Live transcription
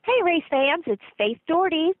race fans, it's Faith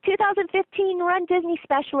Doherty, 2015 Run Disney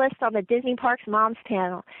Specialist on the Disney Parks Moms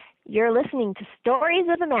panel. You're listening to Stories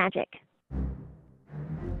of the Magic.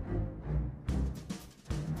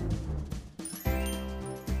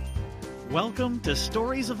 Welcome to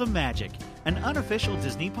Stories of the Magic, an unofficial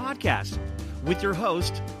Disney podcast, with your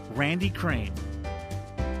host, Randy Crane.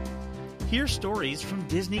 Hear stories from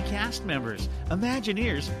Disney cast members,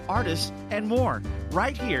 Imagineers, artists, and more,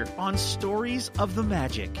 right here on Stories of the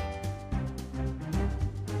Magic.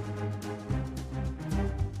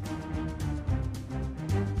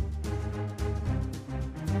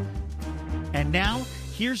 And now,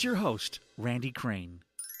 here's your host, Randy Crane.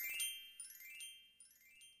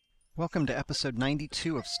 Welcome to episode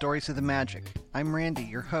 92 of Stories of the Magic. I'm Randy,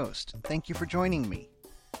 your host. Thank you for joining me.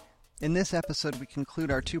 In this episode, we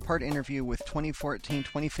conclude our two-part interview with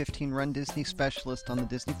 2014-2015 Run Disney Specialist on the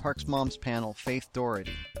Disney Parks Moms panel, Faith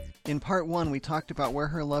Doherty. In part one, we talked about where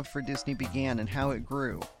her love for Disney began and how it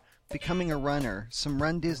grew, becoming a runner, some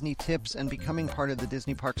Run Disney tips, and becoming part of the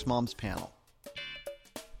Disney Parks Moms panel.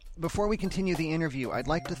 Before we continue the interview, I'd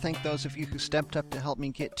like to thank those of you who stepped up to help me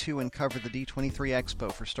get to and cover the D23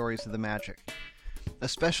 Expo for Stories of the Magic. A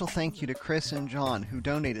special thank you to Chris and John, who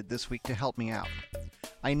donated this week to help me out.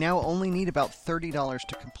 I now only need about $30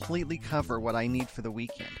 to completely cover what I need for the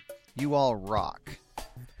weekend. You all rock.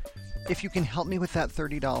 If you can help me with that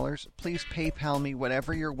 $30, please PayPal me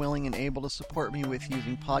whatever you're willing and able to support me with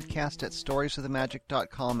using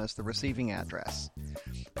podcast@storiesofthemagic.com as the receiving address.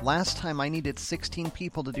 Last time I needed 16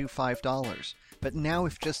 people to do $5, but now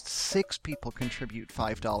if just 6 people contribute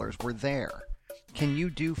 $5, we're there. Can you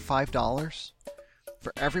do $5?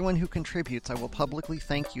 For everyone who contributes, I will publicly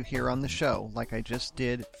thank you here on the show, like I just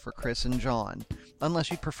did for Chris and John, unless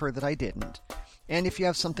you'd prefer that I didn't. And if you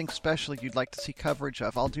have something special you'd like to see coverage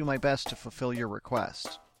of, I'll do my best to fulfill your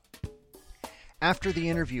request. After the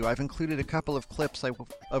interview, I've included a couple of clips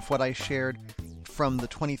of what I shared from the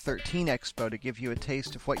 2013 Expo to give you a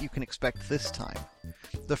taste of what you can expect this time.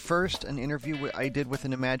 The first, an interview I did with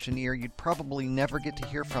an Imagineer you'd probably never get to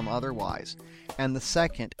hear from otherwise, and the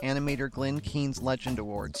second, animator Glenn Keane's Legend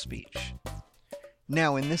Award speech.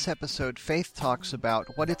 Now, in this episode, Faith talks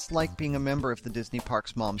about what it's like being a member of the Disney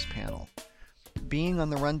Parks Moms panel, being on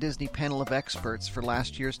the Run Disney panel of experts for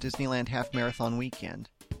last year's Disneyland Half Marathon weekend,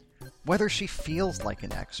 whether she feels like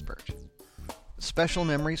an expert, special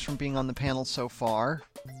memories from being on the panel so far,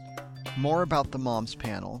 more about the Moms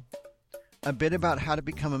panel, a bit about how to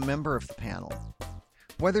become a member of the panel,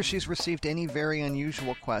 whether she's received any very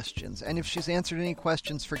unusual questions, and if she's answered any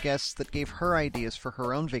questions for guests that gave her ideas for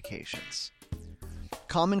her own vacations,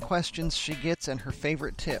 common questions she gets and her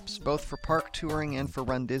favorite tips, both for park touring and for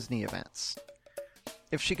Run Disney events,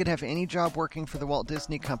 if she could have any job working for the Walt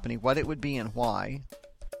Disney Company, what it would be and why,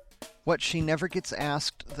 what she never gets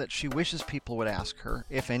asked that she wishes people would ask her,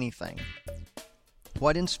 if anything,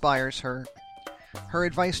 what inspires her, her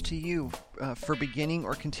advice to you for beginning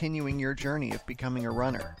or continuing your journey of becoming a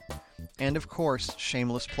runner, and of course,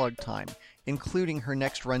 shameless plug time, including her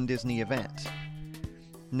next Run Disney event.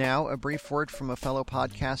 Now, a brief word from a fellow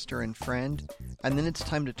podcaster and friend, and then it's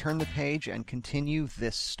time to turn the page and continue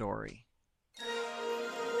this story.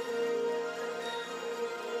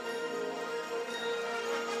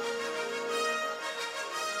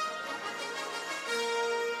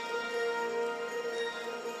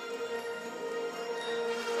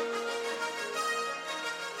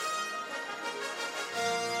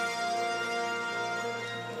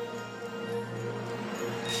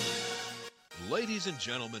 Ladies and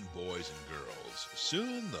gentlemen, boys and girls,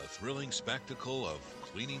 soon the thrilling spectacle of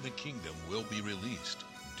Cleaning the Kingdom will be released.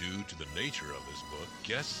 Due to the nature of this book,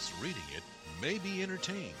 guests reading it may be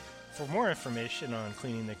entertained. For more information on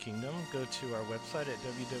Cleaning the Kingdom, go to our website at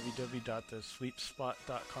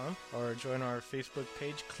www.thesweepspot.com or join our Facebook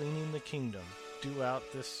page, Cleaning the Kingdom, due out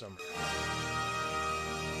this summer.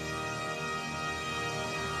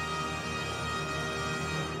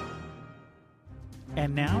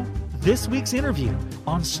 And now, this week's interview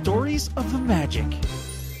on Stories of the Magic.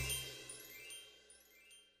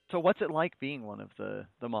 So what's it like being one of the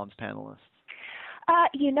Moms panelists?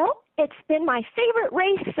 It's been my favorite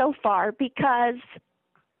race so far because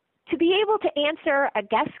to be able to answer a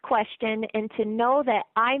guest question and to know that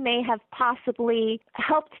I may have possibly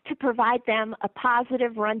helped to provide them a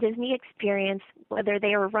positive Run Disney experience, whether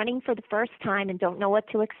they are running for the first time and don't know what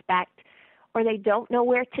to expect, or they don't know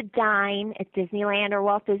where to dine at Disneyland or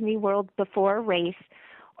Walt Disney World before a race,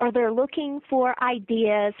 or they're looking for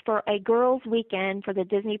ideas for a girls' weekend for the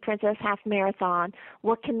Disney Princess Half Marathon,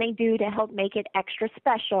 what can they do to help make it extra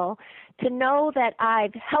special? To know that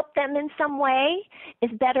I've helped them in some way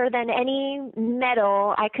is better than any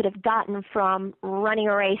medal I could have gotten from running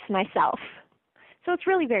a race myself. So it's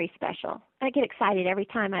really very special. I get excited every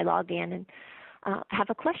time I log in and have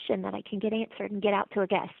a question that I can get answered and get out to a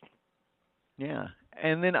guest. Yeah.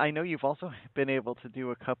 And then I know you've also been able to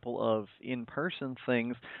do a couple of in-person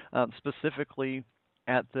things, specifically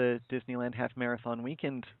at the Disneyland Half Marathon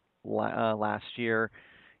weekend last year.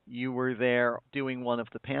 You were there doing one of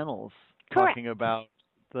the panels. Correct. Talking about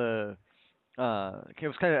the it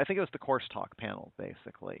was I think it was the course talk panel,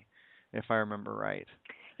 basically, if I remember right.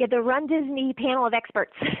 Yeah, the Run Disney panel of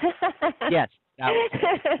experts. Yes, that was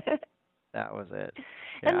it. That was it.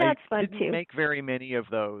 Yeah, And that's fun I didn't too. make very many of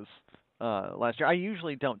those last year. I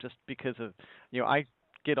usually don't, just because of I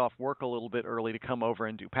get off work a little bit early to come over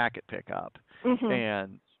and do packet pickup. Mm-hmm.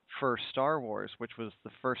 And for Star Wars, which was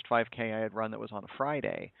the first 5K I had run that was on a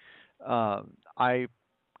Friday, I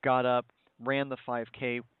got up, ran the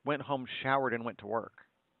 5K, went home, showered, and went to work.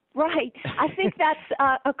 Right. I think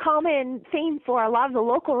that's a common theme for a lot of the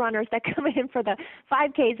local runners that come in for the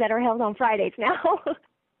 5Ks that are held on Fridays now.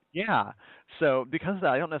 Yeah. So because of that,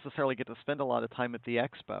 I don't necessarily get to spend a lot of time at the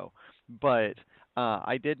expo, but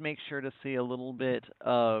I did make sure to see a little bit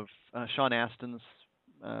of Sean Astin's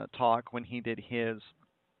talk when he did his,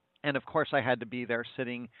 and of course I had to be there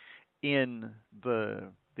sitting in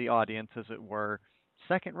the audience, as it were,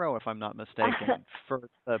 second row, if I'm not mistaken, for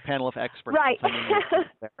the panel of experts. Right.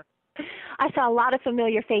 There. I saw a lot of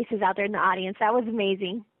familiar faces out there in the audience. That was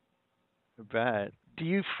amazing. I bet. Do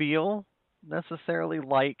you feel necessarily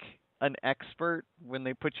like an expert when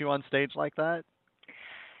they put you on stage like that?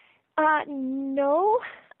 No.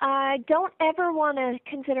 I don't ever want to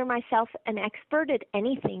consider myself an expert at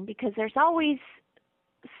anything because there's always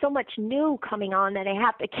so much new coming on that I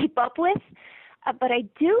have to keep up with. But I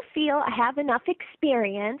do feel I have enough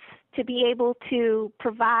experience to be able to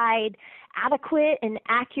provide adequate and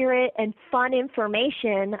accurate and fun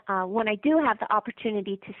information when I do have the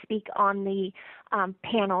opportunity to speak on the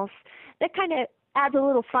panels. That kind of adds a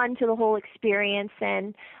little fun to the whole experience.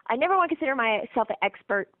 And I never want to consider myself an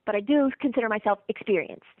expert, but I do consider myself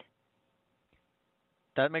experienced.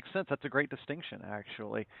 That makes sense. That's a great distinction,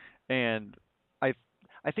 actually. And I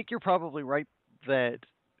think you're probably right that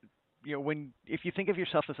if you think of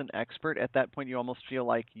yourself as an expert, at that point you almost feel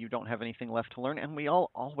like you don't have anything left to learn, and we all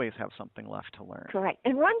always have something left to learn. Correct.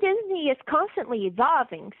 And Run Disney is constantly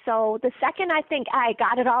evolving. So the second I think I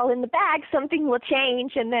got it all in the bag, something will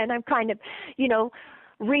change, and then I'm kind of,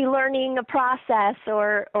 relearning a process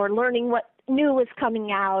or learning what new is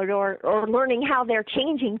coming out or learning how they're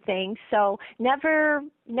changing things. So never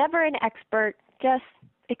an expert, just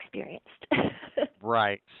experienced.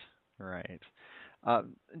 Right.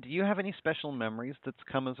 Do you have any special memories that's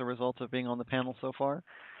come as a result of being on the panel so far?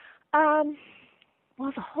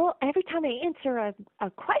 Well, every time I answer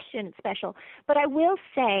a question, it's special. But I will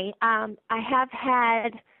say I have had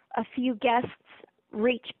a few guests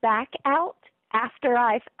reach back out after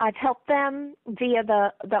I've helped them via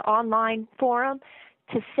the online forum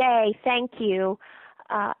to say thank you.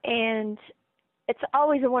 And it's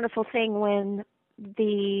always a wonderful thing when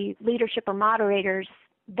the leadership or moderators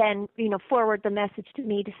then forward the message to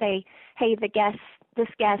me to say, hey, this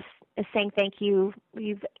guest is saying thank you.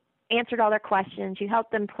 You've answered all their questions. You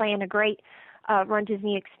helped them plan a great Run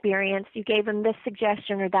Disney experience. You gave them this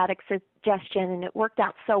suggestion or that suggestion, and it worked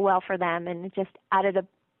out so well for them, and it just added a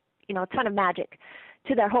ton of magic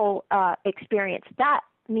to their whole experience. That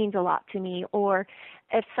means a lot to me. Or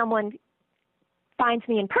if someone finds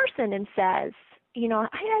me in person and says, hey,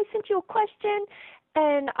 I sent you a question,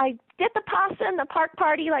 and I did the pasta and the park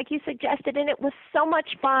party like you suggested, and it was so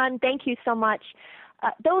much fun. Thank you so much.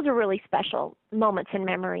 Those are really special moments and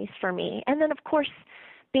memories for me. And then, of course,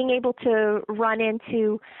 being able to run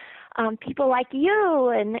into people like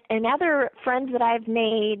you and other friends that I've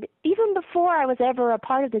made, even before I was ever a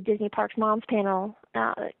part of the Disney Parks Moms panel,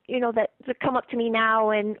 that come up to me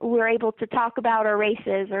now, and we're able to talk about our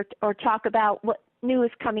races or talk about what new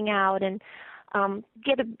is coming out and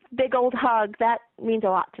get a big old hug. That means a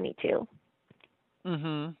lot to me too.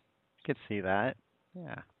 Could see that.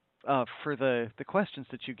 Yeah. For the questions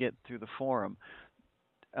that you get through the forum,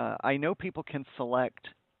 I know people can select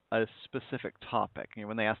a specific topic.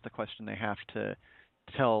 When they ask the question, they have to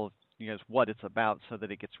tell you guys what it's about so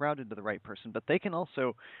that it gets routed to the right person. But they can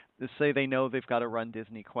also say they know they've got a Run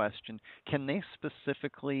Disney question. Can they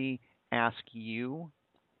specifically ask you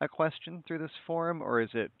a question through this forum, or is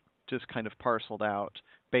it just kind of parceled out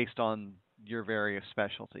based on your various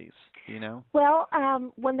specialties? Do you know? Well,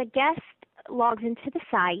 when the guest logs into the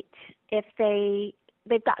site, if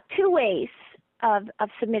they've got two ways of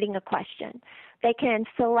submitting a question. They can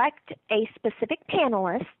select a specific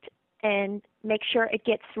panelist and make sure it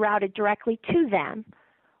gets routed directly to them,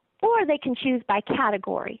 or they can choose by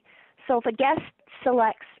category. So if a guest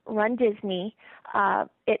selects Run Disney,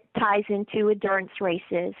 it ties into endurance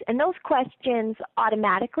races, and those questions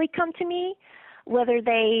automatically come to me, whether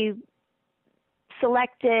they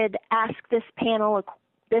selected Ask this panelist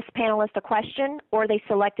a question, or they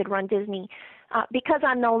selected Run Disney. Because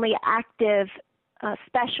I'm the only active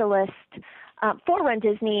specialist for Run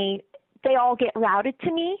Disney, they all get routed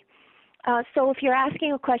to me. So if you're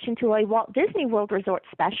asking a question to a Walt Disney World Resort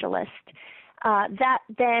specialist, that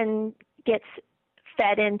then gets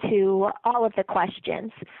fed into all of the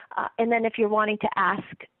questions. And then if you're wanting to ask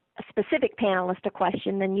a specific panelist a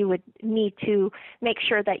question, then you would need to make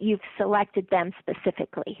sure that you've selected them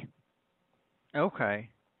specifically. Okay.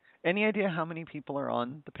 Any idea how many people are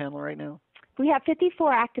on the panel right now? We have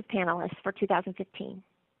 54 active panelists for 2015.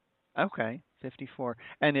 Okay, 54.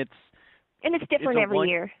 And it's different every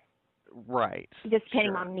year. Right. Just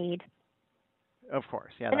depending sure. on need. Of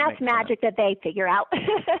course, yeah. And that's magic that they figure out.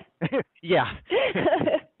 Yeah.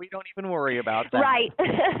 We don't even worry about that. Right.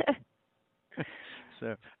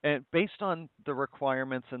 So, and based on the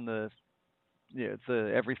requirements and the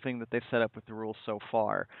everything that they've set up with the rules so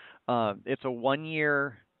far, it's a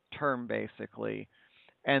 1-year term basically,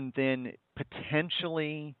 and then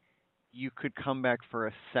potentially you could come back for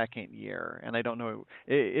a second year. And I don't know,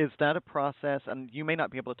 is that a process? And you may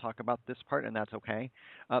not be able to talk about this part, and that's okay.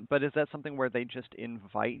 But is that something where they just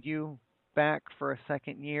invite you back for a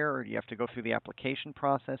second year, or do you have to go through the application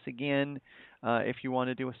process again if you want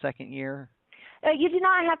to do a second year? You do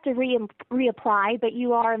not have to reapply, but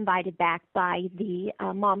you are invited back by the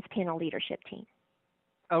Moms Panel leadership team.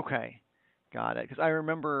 Okay, got it. Because I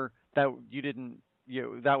remember that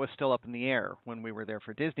that was still up in the air when we were there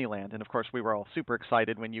for Disneyland, and of course we were all super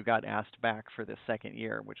excited when you got asked back for this second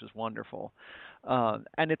year, which is wonderful.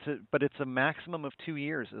 And it's a maximum of 2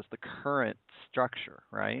 years is the current structure,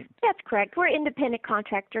 right? That's correct. We're independent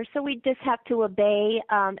contractors, so we just have to obey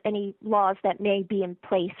any laws that may be in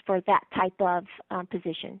place for that type of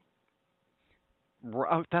position.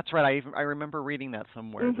 Oh, that's right. I remember reading that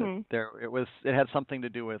somewhere. Mm-hmm. That it had something to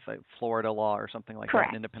do with like Florida law or something like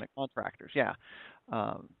Correct. that. Independent contractors, yeah.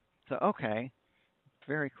 So okay,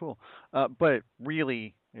 very cool. But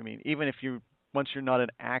really, I mean, even if once you're not an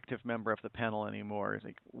active member of the panel anymore, it's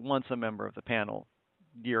like once a member of the panel,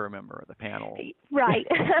 you're a member of the panel. Right.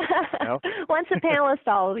 You know? Once a panelist,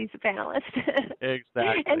 always a panelist.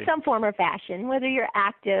 Exactly. In some form or fashion, whether you're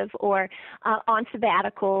active or on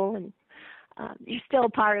sabbatical, and you're still a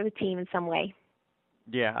part of the team in some way.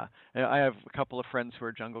 Yeah. I have a couple of friends who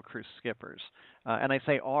are Jungle Cruise skippers. And I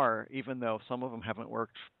say are, even though some of them haven't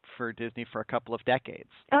worked for Disney for a couple of decades.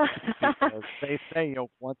 Because they say,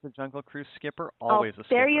 once a Jungle Cruise skipper, always a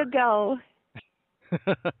skipper. There you go.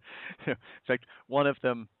 In fact, one of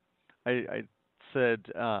them, I said,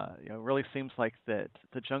 it really seems like that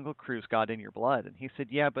the Jungle Cruise got in your blood. And he said,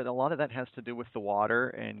 yeah, but a lot of that has to do with the water,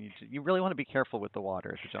 and you really want to be careful with the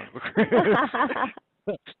water at the Jungle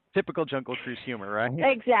Cruise. Typical Jungle Cruise humor, right?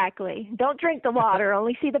 Exactly. Don't drink the water,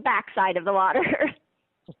 only see the backside of the water.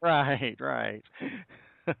 Right.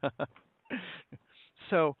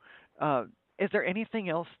 So, is there anything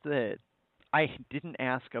else that I didn't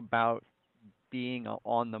ask about being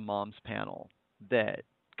on the Moms panel that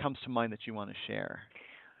comes to mind that you want to share?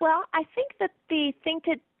 Well, I think that the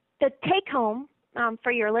take home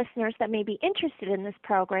for your listeners that may be interested in this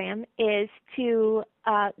program is to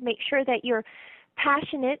make sure that you're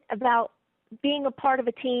passionate about being a part of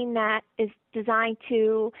a team that is designed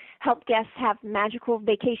to help guests have magical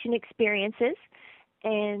vacation experiences.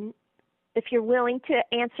 And if you're willing to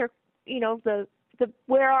answer, the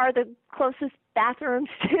where are the closest bathrooms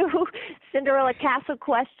to Cinderella Castle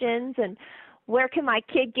questions, and where can my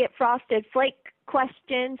kid get Frosted Flake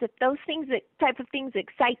questions, if those type of things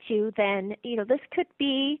excite you, then this could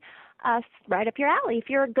be right up your alley. If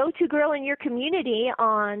you're a go-to girl in your community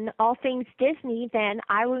on all things Disney, then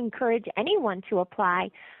I would encourage anyone to apply.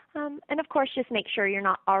 And of course, just make sure you're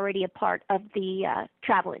not already a part of the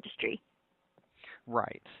travel industry.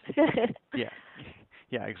 Right.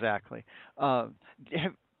 Yeah, exactly.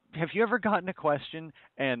 Have you ever gotten a question,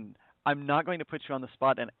 and I'm not going to put you on the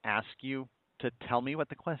spot and ask you to tell me what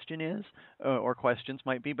the question is, or questions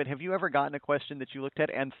might be, but have you ever gotten a question that you looked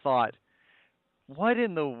at and thought, what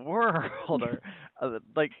in the world? Or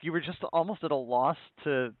like you were just almost at a loss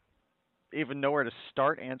to even know where to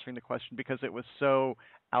start answering the question because it was so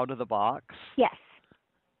out of the box? Yes.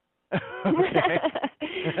 Okay.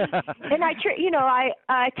 And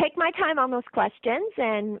I take my time on those questions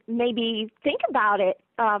and maybe think about it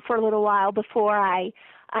for a little while before I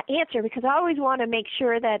answer, because I always want to make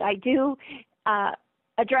sure that I do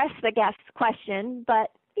address the guest's question,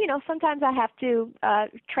 but sometimes I have to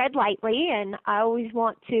tread lightly, and I always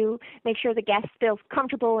want to make sure the guest feels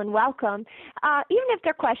comfortable and welcome, even if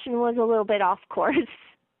their question was a little bit off course.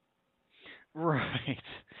 Right.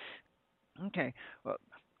 Okay. Well,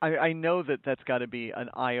 I know that's got to be an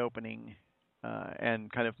eye-opening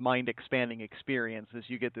and kind of mind-expanding experience as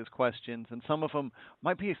you get these questions, and some of them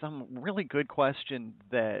might be some really good question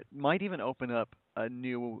that might even open up a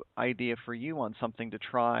new idea for you on something to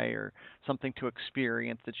try or something to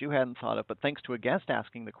experience that you hadn't thought of. But thanks to a guest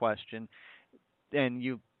asking the question and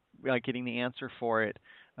you getting the answer for it,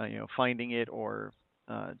 finding it, or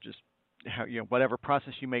just how, whatever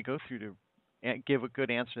process you may go through to give a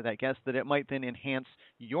good answer to that guest, that it might then enhance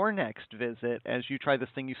your next visit as you try this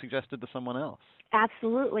thing you suggested to someone else.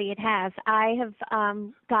 Absolutely, it has. I have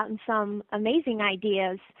gotten some amazing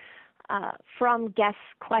ideas from guest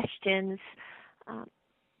questions,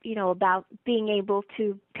 about being able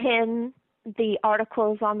to pin the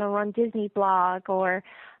articles on the Run Disney blog, or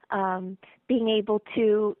being able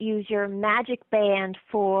to use your Magic Band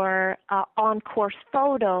for on-course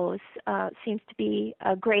photos seems to be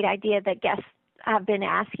a great idea that guests have been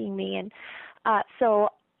asking me. And so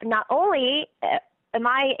not only am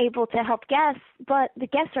I able to help guests, but the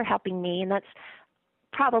guests are helping me, and that's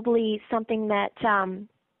probably something that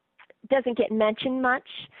doesn't get mentioned much.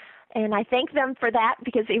 And I thank them for that,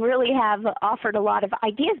 because they really have offered a lot of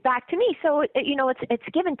ideas back to me. So, it's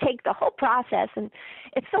give and take the whole process. And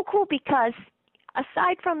it's so cool because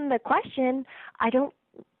aside from the question, I don't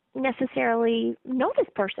necessarily know this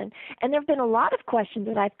person. And there have been a lot of questions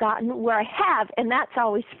that I've gotten where I have, and that's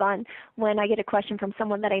always fun when I get a question from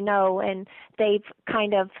someone that I know and they've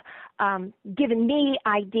kind of given me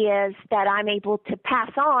ideas that I'm able to pass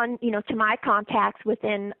on, to my contacts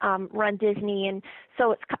within Run Disney. And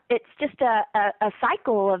so it's just a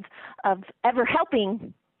cycle of ever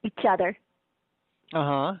helping each other.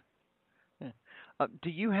 Uh-huh. Do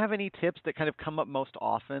you have any tips that kind of come up most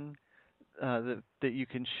often that you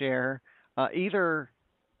can share? Either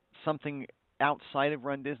something outside of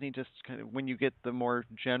Run Disney, just kind of when you get the more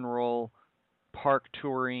general park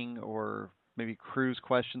touring or maybe cruise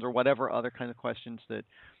questions, or whatever other kind of questions that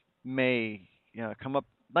may come up,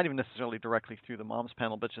 not even necessarily directly through the Moms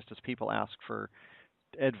panel, but just as people ask for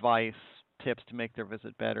advice, tips to make their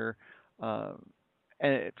visit better.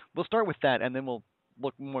 And we'll start with that, and then we'll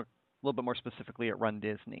look a little bit more specifically at Run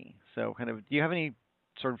Disney. So kind of, do you have any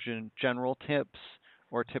sort of general tips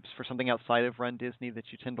or tips for something outside of Run Disney that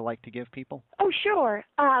you tend to like to give people? Oh, sure.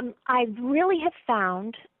 I really have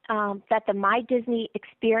found that the My Disney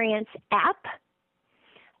Experience app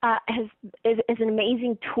is an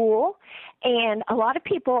amazing tool, and a lot of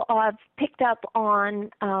people have picked up on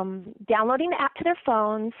downloading the app to their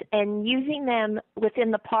phones and using them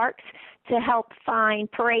within the parks to help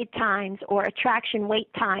find parade times or attraction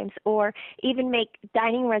wait times, or even make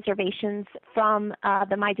dining reservations from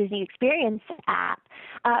the My Disney Experience app.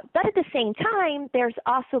 But at the same time, there's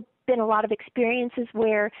also been a lot of experiences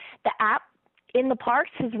where the app in the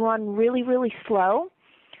parks has run really, really slow.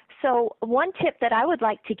 So one tip that I would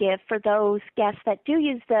like to give for those guests that do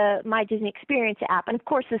use the My Disney Experience app, and of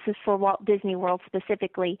course this is for Walt Disney World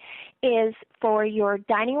specifically, is for your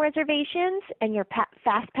dining reservations and your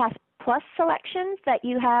FastPass Plus selections that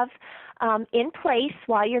you have in place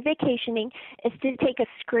while you're vacationing, is to take a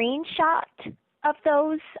screenshot of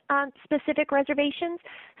those specific reservations.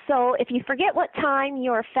 So if you forget what time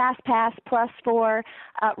your FastPass Plus for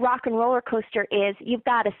Rock and Roller Coaster is, you've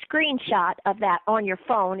got a screenshot of that on your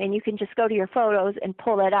phone, and you can just go to your photos and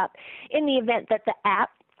pull it up in the event that the app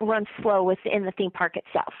runs slow within the theme park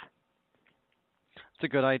itself. It's a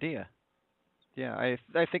good idea. Yeah,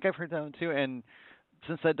 I think I've heard that one too, and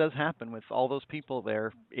since that does happen with all those people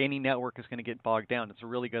there, any network is going to get bogged down. It's a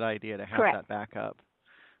really good idea to have that backup.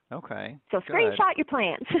 Okay. So screenshot your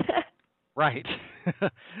plans. Right.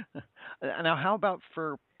 Now, how about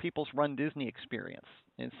for people's Run Disney experience?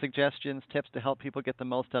 And suggestions, tips to help people get the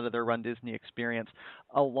most out of their Run Disney experience,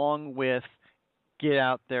 along with get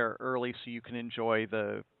out there early so you can enjoy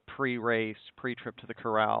the pre-race, pre-trip to the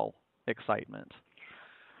corral excitement.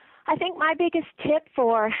 I think my biggest tip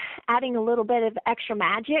for adding a little bit of extra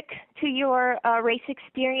magic to your race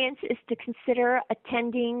experience is to consider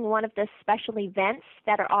attending one of the special events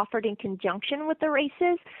that are offered in conjunction with the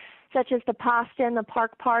races. such as the pasta and the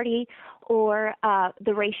park party, or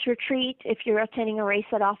the race retreat, if you're attending a race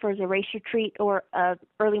that offers a race retreat or a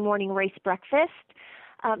early morning race breakfast.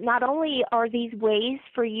 Not only are these ways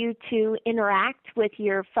for you to interact with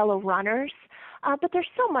your fellow runners, but they're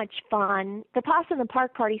so much fun. The Pasta in the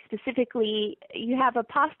Park Party specifically, you have a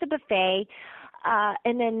pasta buffet,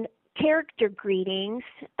 and then character greetings,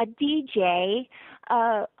 a DJ,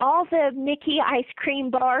 all the Mickey ice cream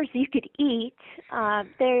bars you could eat.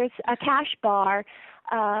 There's a cash bar.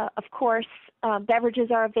 Of course, beverages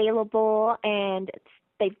are available, and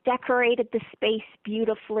they've decorated the space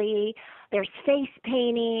beautifully. There's face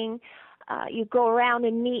painting. You go around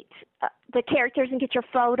and meet the characters and get your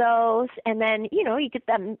photos, and then, you get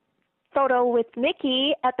them photo with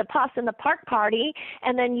Mickey at the Pasta in the Park Party,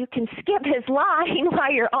 and then you can skip his line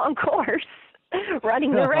while you're on course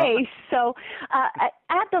running the race. So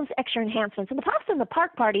add those extra enhancements. And the Pasta in the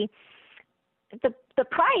Park Party, the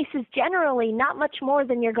price is generally not much more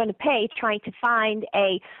than you're going to pay trying to find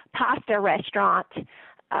a pasta restaurant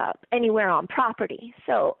anywhere on property.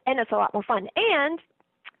 So, and it's a lot more fun. And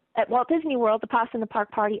at Walt Disney World, the Pasta in the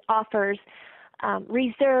Park Party offers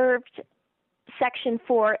reserved section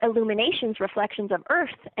for illuminations, reflections of Earth,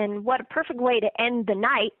 and what a perfect way to end the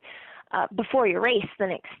night before your race the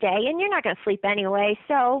next day. And you're not going to sleep anyway,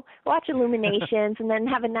 so watch illuminations and then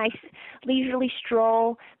have a nice leisurely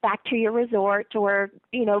stroll back to your resort, or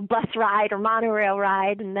bus ride or monorail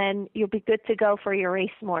ride, and then you'll be good to go for your race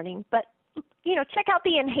morning. But check out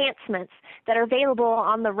the enhancements that are available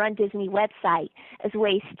on the Run Disney website as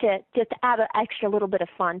ways to just add an extra little bit of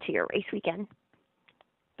fun to your race weekend.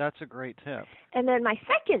 That's a great tip. And then my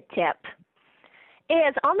second tip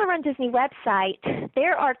is on the Run Disney website,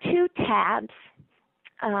 there are 2 tabs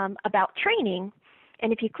about training.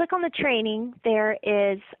 And if you click on the training, there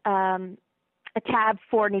is a tab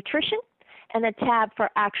for nutrition and a tab for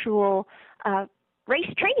actual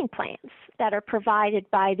race training plans that are provided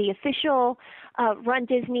by the official Run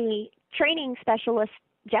Disney training specialist,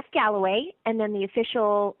 Jeff Galloway, and then the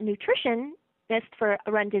official nutritionist for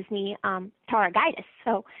Run Disney, Tara Gaitis.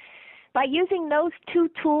 So by using those 2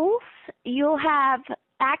 tools, you'll have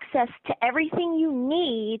access to everything you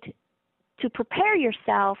need to prepare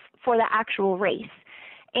yourself for the actual race.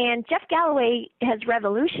 And Jeff Galloway has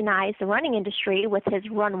revolutionized the running industry with his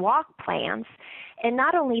run-walk plans. And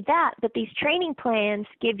not only that, but these training plans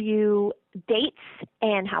give you dates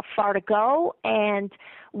and how far to go and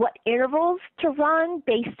what intervals to run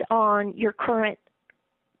based on your current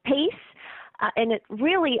pace. And it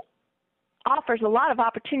really offers a lot of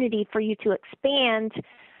opportunity for you to expand.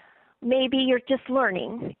 Maybe you're just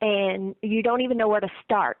learning and you don't even know where to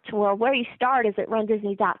start. Well, where you start is at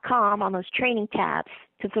rundisney.com on those training tabs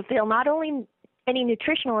to fulfill not only any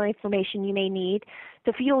nutritional information you may need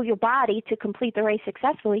to fuel your body to complete the race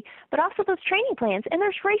successfully, but also those training plans. And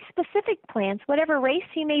there's race-specific plans. Whatever race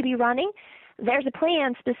you may be running, there's a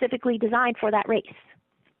plan specifically designed for that race.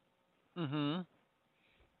 Mm-hmm.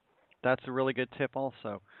 That's a really good tip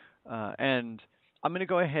also. And I'm going to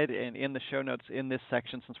go ahead and in the show notes in this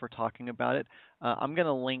section, since we're talking about it, I'm going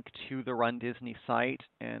to link to the Run Disney site,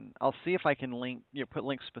 and I'll see if I can put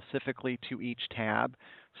links specifically to each tab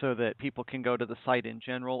so that people can go to the site in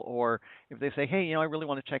general, or if they say, hey, I really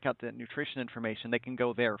want to check out the nutrition information, they can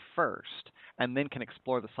go there first and then can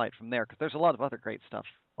explore the site from there, because there's a lot of other great stuff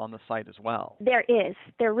on the site as well. There is.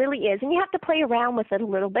 There really is. And you have to play around with it a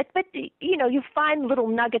little bit, but you find little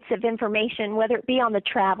nuggets of information, whether it be on the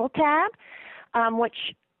travel tab,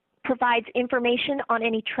 which provides information on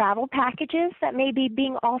any travel packages that may be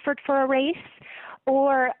being offered for a race,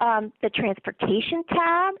 or the transportation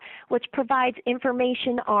tab, which provides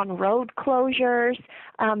information on road closures,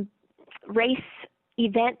 race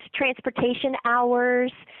event transportation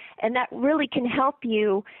hours, and that really can help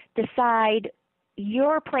you decide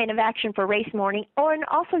your plan of action for race morning, and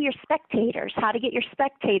also your spectators, how to get your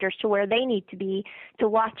spectators to where they need to be to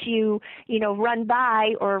watch you, run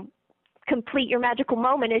by or complete your magical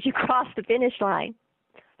moment as you cross the finish line.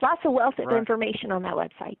 Lots of wealth of information on that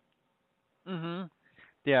website. Mm-hmm.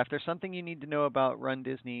 Yeah, if there's something you need to know about Run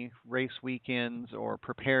Disney race weekends or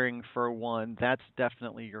preparing for one, that's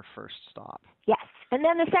definitely your first stop. Yes. And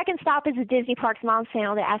then the second stop is the Disney Parks Moms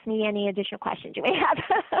Panel to ask me any additional questions you may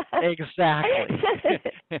have. Exactly.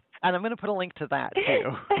 And I'm going to put a link to that,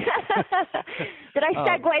 too. Did I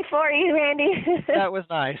segue for you, Randy? That was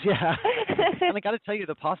nice, yeah. And I got to tell you,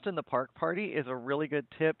 the Pasta in the Park Party is a really good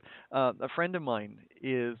tip. A friend of mine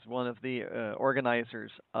is one of the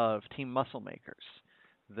organizers of Team Muscle Makers,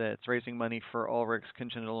 that's raising money for Ulrich's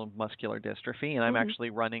congenital muscular dystrophy, and I'm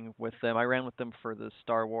actually running with them. I ran with them for the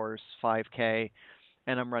Star Wars 5K,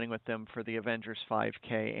 and I'm running with them for the Avengers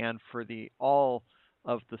 5K and for all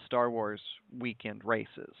of the Star Wars weekend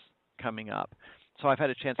races coming up. So I've had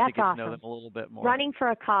a chance to get to know them a little bit more. Running for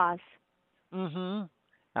a cause. Mm-hmm.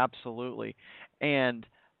 Absolutely. And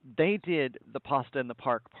they did the Pasta in the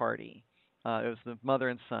Park party. It was the mother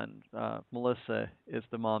and son. Melissa is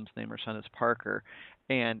the mom's name. Her son is Parker.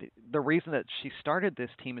 And the reason that she started this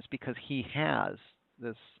team is because he has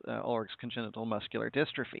this Ulrich's congenital muscular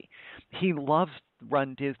dystrophy. He loves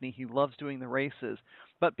Run Disney. He loves doing the races.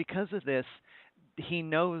 But because of this, he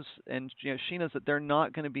knows, and she knows that they're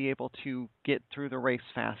not going to be able to get through the race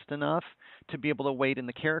fast enough to be able to wait in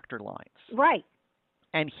the character lines. Right.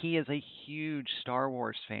 And he is a huge Star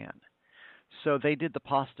Wars fan. So they did the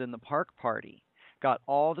Pasta in the Park party, got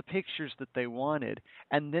all the pictures that they wanted,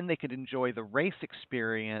 and then they could enjoy the race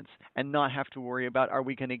experience and not have to worry about, are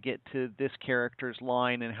we going to get to this character's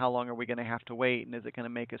line and how long are we going to have to wait and is it going to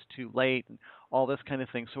make us too late and all this kind of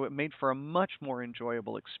thing. So it made for a much more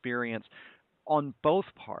enjoyable experience on both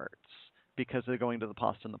parts because they're going to the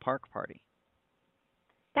Pasta in the Park party.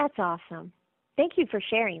 That's awesome. Thank you for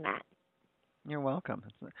sharing that. You're welcome.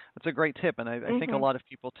 It's a great tip, and I think a lot of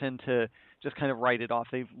people tend to just kind of write it off.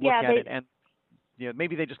 They look at it, and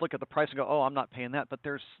maybe they just look at the price and go, "Oh, I'm not paying that." But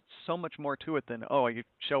there's so much more to it than, "Oh, you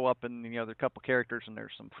show up and there's a couple characters and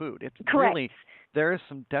there's some food." It's Correct. Really, there is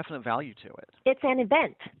some definite value to it. It's an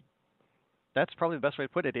event. That's probably the best way to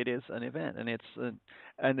put it. It is an event, and it's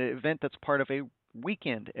an event that's part of a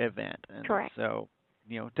weekend event. And correct. So,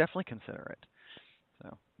 definitely consider it.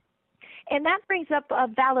 So. And that brings up a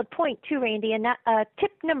valid point too, Randy. And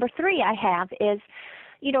tip number 3 I have is,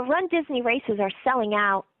 Run Disney races are selling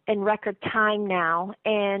out in record time now,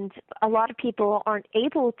 and a lot of people aren't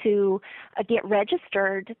able to get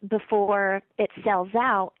registered before it sells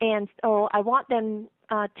out. And so I want them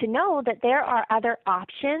to know that there are other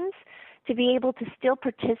options to be able to still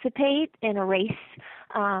participate in a race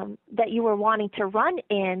that you were wanting to run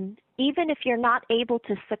in, even if you're not able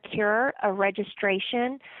to secure a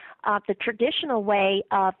registration. The traditional way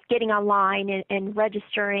of getting online and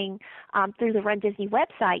registering through the Run Disney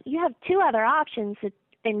website, you have 2 other options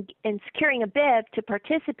in securing a bib to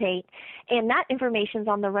participate, and that information is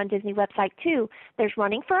on the Run Disney website too. There's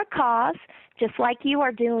Running for a Cause, just like you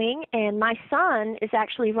are doing, and my son is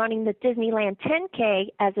actually running the Disneyland 10K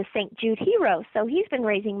as a St. Jude hero, so he's been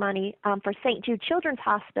raising money for St. Jude Children's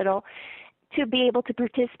Hospital to be able to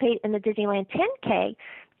participate in the Disneyland 10K.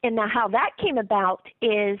 And now how that came about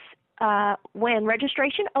is when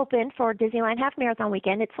registration opened for Disneyland Half Marathon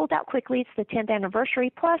Weekend, it sold out quickly. It's the 10th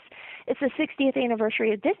anniversary, plus it's the 60th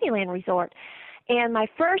anniversary of Disneyland Resort. And my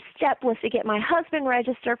first step was to get my husband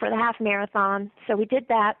registered for the half marathon, so we did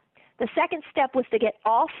that. The second step was to get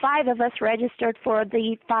all 5 of us registered for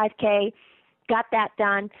the 5K, got that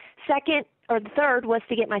done. The third was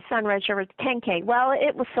to get my son registered for the 10K. Well,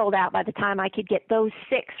 it was sold out by the time I could get those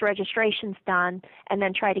 6 registrations done and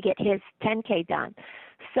then try to get his 10K done.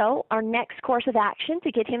 So our next course of action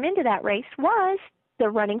to get him into that race was the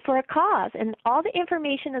Running for a Cause. And all the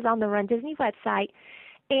information is on the Run Disney website.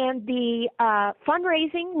 And the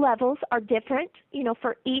fundraising levels are different,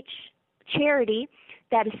 for each charity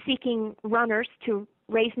that is seeking runners to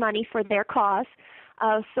raise money for their cause.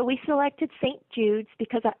 So we selected St. Jude's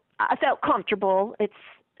because I felt comfortable. It's,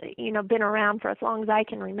 been around for as long as I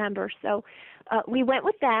can remember. So we went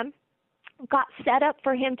with them, got set up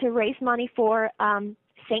for him to raise money for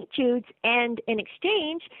St. Jude's, and in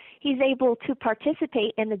exchange, he's able to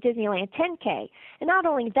participate in the Disneyland 10K. And not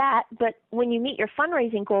only that, but when you meet your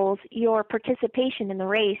fundraising goals, your participation in the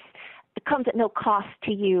race comes at no cost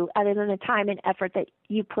to you other than the time and effort that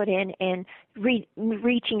you put in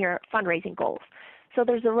reaching your fundraising goals. So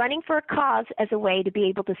there's a Running for a Cause as a way to be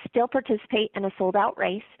able to still participate in a sold-out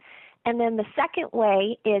race. And then the second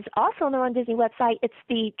way is also on the Run Disney website. It's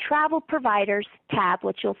the Travel Providers tab,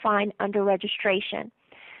 which you'll find under registration.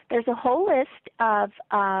 There's a whole list of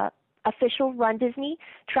official Run Disney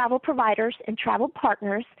travel providers and travel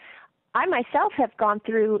partners. I myself have gone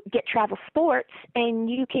through Get Travel Sports, and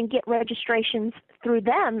you can get registrations through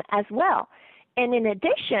them as well. And in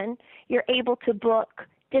addition, you're able to book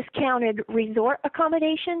discounted resort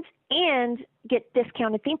accommodations and get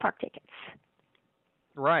discounted theme park tickets.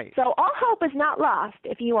 Right. So all hope is not lost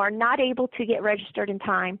if you are not able to get registered in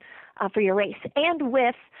time for your race. And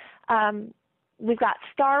with we've got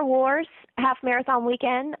Star Wars Half Marathon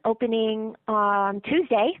Weekend opening on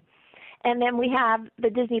Tuesday, and then we have the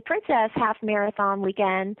Disney Princess Half Marathon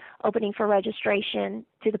Weekend opening for registration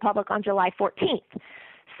to the public on July 14th.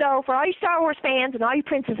 So for all you Star Wars fans and all you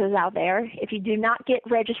princesses out there, if you do not get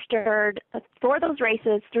registered for those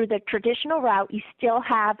races through the traditional route, you still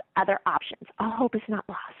have other options. All hope is not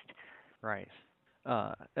lost. Right.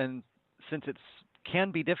 And since it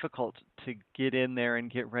can be difficult to get in there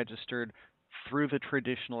and get registered through the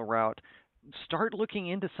traditional route, start looking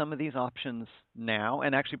into some of these options now.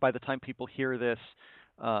 And actually, by the time people hear this,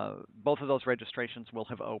 both of those registrations will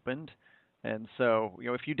have opened. And so,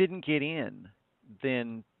 if you didn't get in,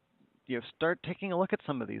 then start taking a look at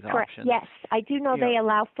some of these Correct. options. Yes, I do know they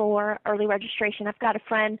allow for early registration. I've got a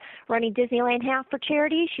friend running Disneyland Half for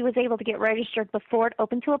charity. She was able to get registered before it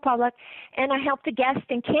opened to the public, and I helped a guest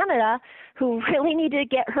in Canada who really needed to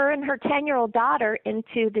get her and her 10-year-old daughter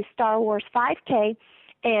into the Star Wars 5K,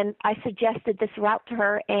 and I suggested this route to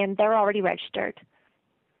her, and they're already registered.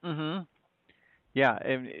 Mm-hmm. Yeah,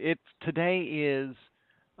 and today is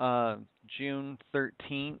June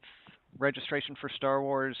 13th. Registration for Star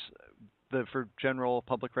Wars, for general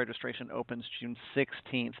public registration, opens June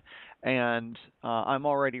 16th, and I'm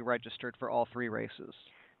already registered for all 3 races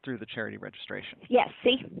through the charity registration. Yes,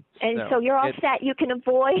 see? And so you're all set. You can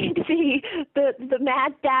avoid the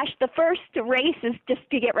mad dash. The first race is just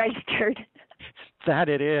to get registered. That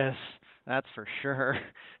it is. That's for sure.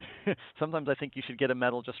 Sometimes I think you should get a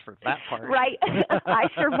medal just for that part. Right. I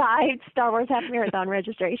survived Star Wars Half Marathon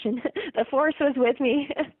registration. The Force was with me.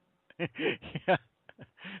 Yeah.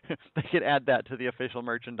 They could add that to the official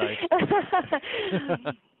merchandise.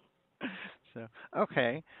 So,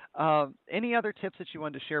 okay. Any other tips that you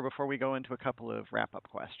wanted to share before we go into a couple of wrap-up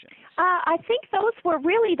questions? I think those were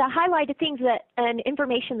really the highlighted things and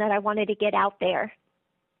information that I wanted to get out there.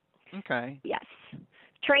 Okay. Yes.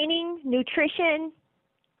 Training, nutrition,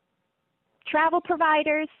 travel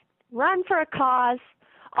providers, run for a cause,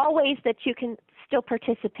 all ways that you can still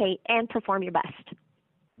participate and perform your best.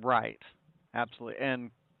 Right. Absolutely. And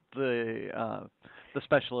the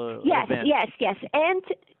special yes, event. Yes. And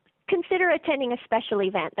consider attending a special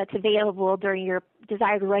event that's available during your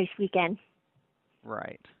desired race weekend.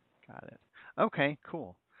 Right. Got it. Okay,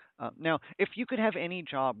 cool. Now, if you could have any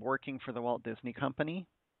job working for the Walt Disney Company,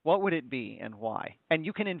 what would it be and why? And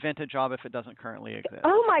you can invent a job if it doesn't currently exist.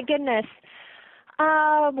 Oh, my goodness.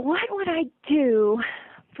 What would I do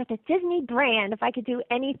for the Disney brand if I could do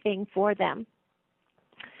anything for them?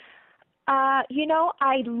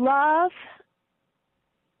 I love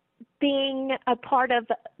being a part of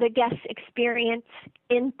the guest experience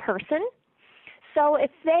in person. So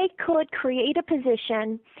if they could create a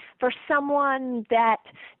position for someone that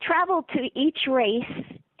traveled to each race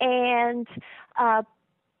and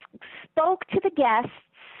spoke to the guests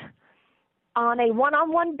on a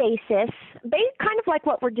one-on-one basis, kind of like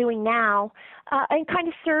what we're doing now, and kind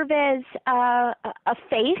of serve as a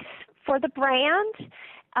face for the brand,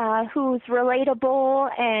 who's relatable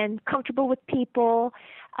and comfortable with people,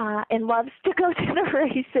 and loves to go to the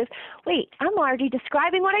races. Wait, I'm already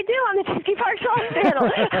describing what I do on the Disney Parks Launch Panel.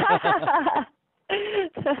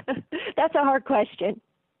 That's a hard question.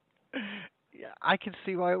 Yeah, I can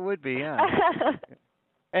see why it would be, yeah.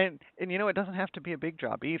 And it doesn't have to be a big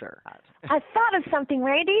job either. I thought of something,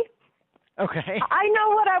 Randy. Okay. I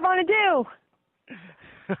know what I want to do.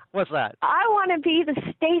 What's that? I want to be the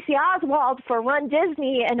Stacey Oswald for Run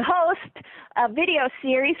Disney and host a video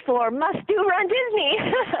series for Must Do Run Disney.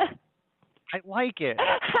 I like it.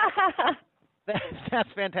 That's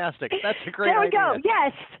fantastic. That's a great idea. There we go.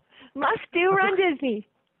 Yes. Must Do Run Disney.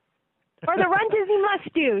 Or the Run Disney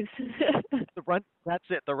Must Do's. That's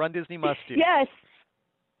it. The Run Disney Must Do. Yes.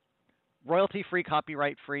 Royalty-free,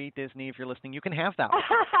 copyright-free, Disney, if you're listening, you can have that one.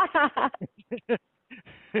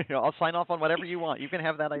 I'll sign off on whatever you want. You can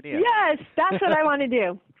have that idea. Yes, that's what I want to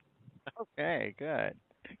do. Okay, good.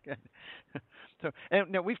 So,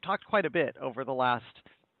 and now we've talked quite a bit over the last,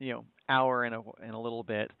 hour and a little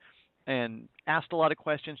bit, and asked a lot of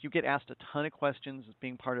questions. You get asked a ton of questions as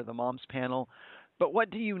being part of the Moms panel. But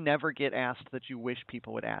what do you never get asked that you wish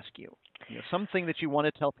people would ask you? Something that you want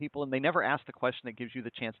to tell people and they never ask the question that gives you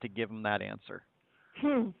the chance to give them that answer.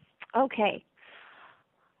 Okay.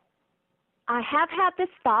 I have had this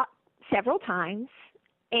thought several times,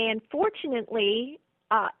 and fortunately,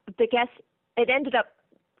 it ended up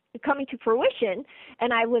coming to fruition,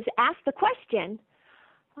 and I was asked the question.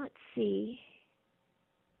 Let's see.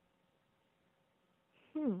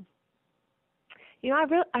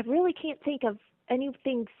 I really can't think of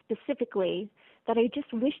anything specifically that I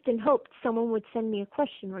just wished and hoped someone would send me a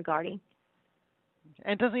question regarding.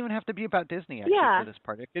 And it doesn't even have to be about Disney, actually, for this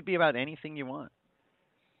part. It could be about anything you want.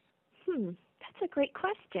 That's a great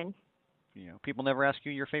question. People never ask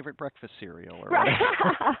you your favorite breakfast cereal or right.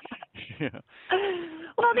 whatever.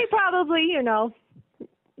 Well, they probably,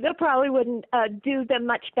 That probably wouldn't do them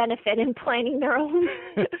much benefit in planning their own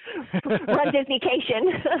Run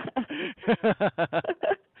Disneycation.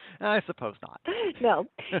 I suppose not. No,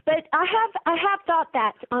 but I have thought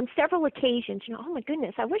that on several occasions. You know, oh my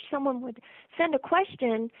goodness, I wish someone would send a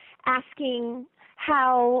question asking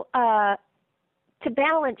how to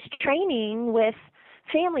balance training with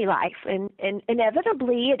family life, and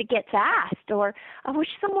inevitably it gets asked. Or I wish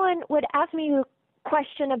someone would ask me a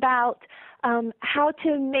question about how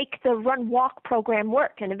to make the Run Walk program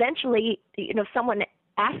work, and eventually, you know, someone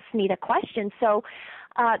asks me the question. So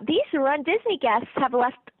these Run Disney guests have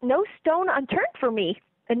left no stone unturned for me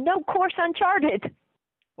and no course uncharted.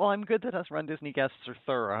 Well, I'm good that us Run Disney guests are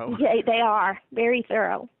thorough. Yeah, they are very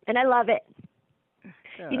thorough, and I love it.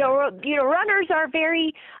 You know, runners are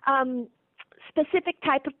very specific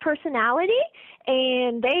type of personality,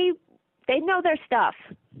 and they know their stuff.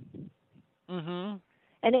 Mhm.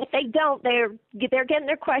 And if they don't, they're getting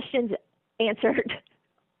their questions answered.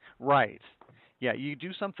 Right. Yeah, you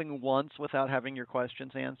do something once without having your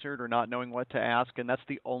questions answered or not knowing what to ask, and that's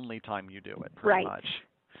the only time you do it, pretty much.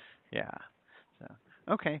 Yeah. So,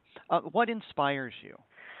 okay. What inspires you?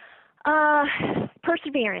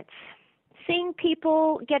 Perseverance. Seeing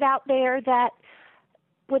people get out there that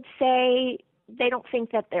would say they don't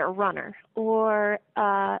think that they're a runner, or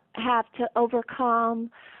have to overcome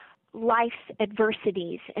life's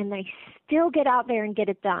adversities, and they still get out there and get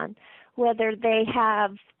it done, whether they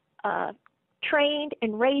have trained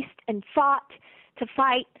and raced and fought to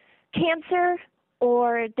fight cancer,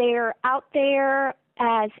 or they're out there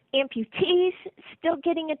as amputees still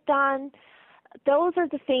getting it done. Those are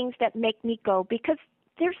the things that make me go, because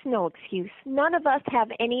there's no excuse. None of us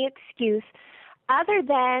have any excuse other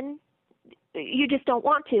than you just don't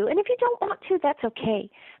want to. And if you don't want to, that's okay.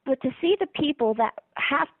 But to see the people that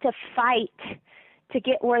have to fight to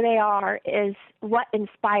get where they are is what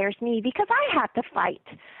inspires me, because I have to fight.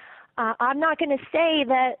 I'm not going to say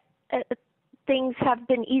that things have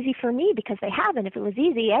been easy for me, because they haven't. If it was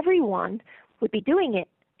easy, everyone would be doing it,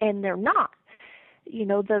 and they're not. You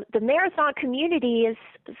know, the marathon community is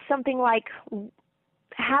something like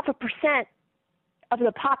 0.5% of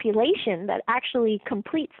the population that actually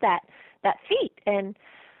completes that feat, and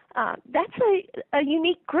that's a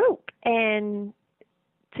unique group. And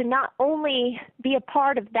to not only be a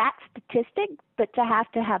part of that statistic, but to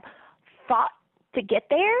have fought to get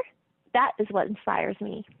there, that is what inspires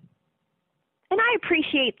me. And I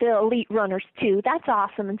appreciate the elite runners too. That's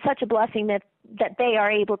awesome, and such a blessing that they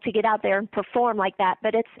are able to get out there and perform like that.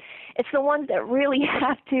 But it's the ones that really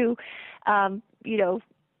have to, you know,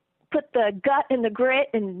 put the gut and the grit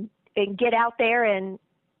and get out there and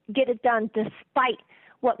get it done despite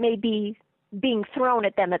what may be being thrown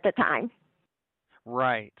at them at the time.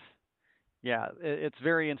 Right. Yeah, it's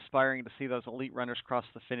very inspiring to see those elite runners cross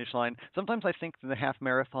the finish line. Sometimes I think in the half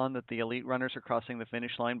marathon that the elite runners are crossing the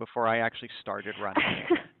finish line before I actually started running.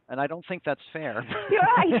 And I don't think that's fair. You're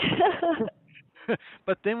right.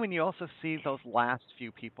 But then when you also see those last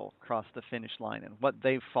few people cross the finish line and what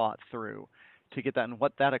they've fought through to get that, and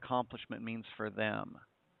what that accomplishment means for them,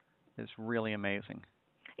 is really amazing.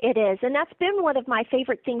 It is, and that's been one of my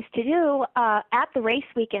favorite things to do at the race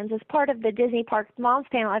weekends. As part of the Disney Parks Moms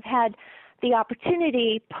Panel, I've had the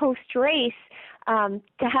opportunity post-race to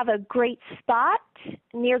have a great spot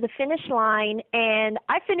near the finish line, and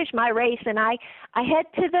I finish my race, and I head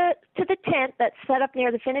to the tent that's set up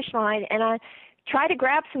near the finish line, and I try to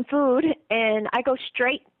grab some food, and I go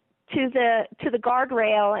straight to the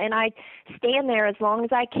guardrail, and I stand there as long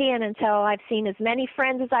as I can until I've seen as many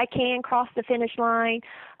friends as I can cross the finish line.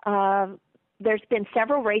 There's been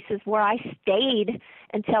several races where I stayed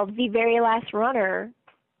until the very last runner,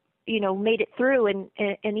 you know, made it through,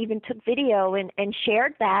 and even took video and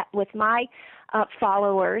shared that with my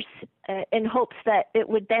followers in hopes that it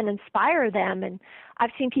would then inspire them. And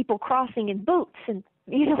I've seen people crossing in boots, and,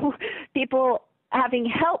 you know, people having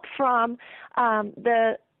help from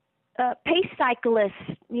the pace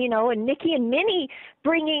cyclists, you know, and Nikki and Minnie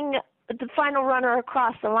bringing the final runner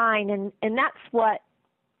across the line, and that's what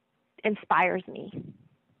inspires me.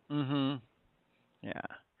 Mhm. Yeah.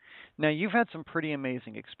 Now, you've had some pretty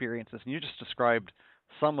amazing experiences, and you just described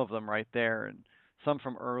some of them right there, and some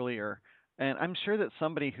from earlier. And I'm sure that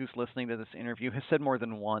somebody who's listening to this interview has said more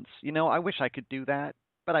than once, you know, I wish I could do that,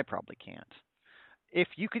 but I probably can't. If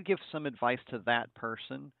you could give some advice to that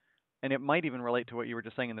person, and it might even relate to what you were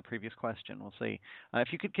just saying in the previous question, we'll see.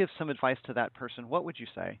 If you could give some advice to that person, what would you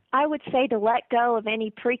say? I would say to let go of any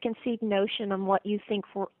preconceived notion on what you think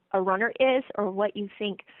a runner is, or what you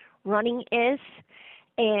think running is,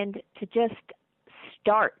 and to just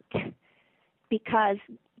start, because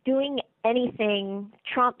doing anything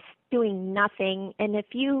trumps doing nothing. And if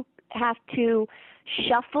you have to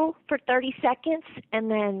shuffle for 30 seconds and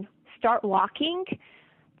then start walking,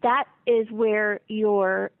 that is where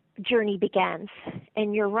your journey begins.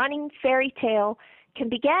 And your running fairy tale can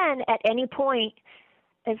begin at any point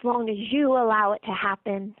as long as you allow it to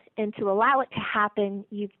happen. And to allow it to happen,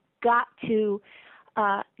 you've got to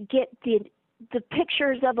get the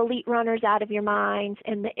pictures of elite runners out of your mind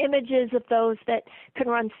and the images of those that can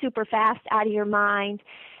run super fast out of your mind,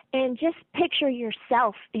 and just picture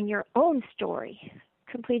yourself in your own story,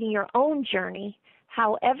 completing your own journey,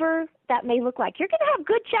 however that may look like. You're going to have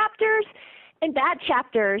good chapters and bad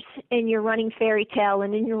chapters in your running fairy tale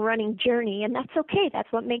and in your running journey, and that's okay.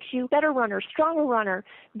 That's what makes you a better runner, stronger runner,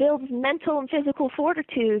 builds mental and physical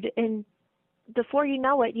fortitude, and before you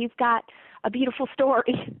know it, you've got a beautiful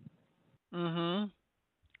story.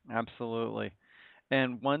 Absolutely.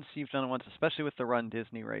 And once you've done it once, especially with the Run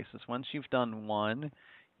Disney races, once you've done one,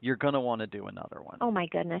 you're going to want to do another one. Oh, my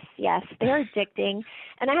goodness, yes. They're addicting.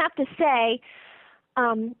 And I have to say,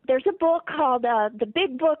 there's a book called The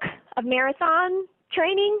Big Book of Marathon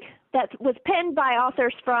Training that was penned by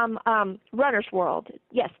authors from Runner's World.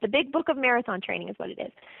 Yes, The Big Book of Marathon Training is what it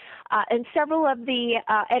is. And several of the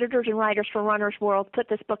editors and writers for Runner's World put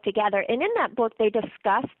this book together. And in that book, they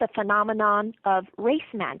discuss the phenomenon of race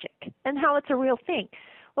magic and how it's a real thing.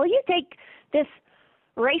 Well, you take this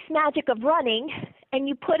race magic of running and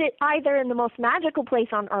you put it either in the most magical place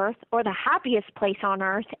on earth or the happiest place on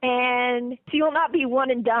earth, and you'll not be one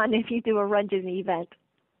and done if you do a Run Disney event.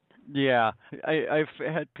 Yeah, I've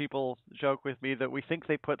had people joke with me that we think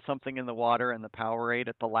they put something in the water in the Powerade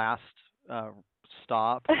at the last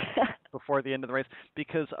stop before the end of the race,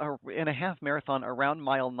 because in a half marathon around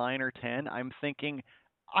mile 9 or 10, I'm thinking,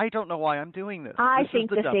 I don't know why I'm doing this. I this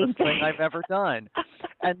think is the dumbest same thing I've ever done.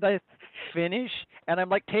 And I finish, and I'm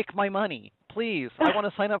like, take my money, please. I want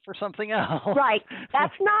to sign up for something else. Right.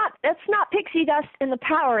 That's not pixie dust in the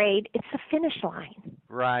Powerade. It's the finish line.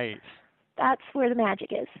 Right. That's where the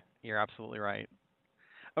magic is. You're absolutely right.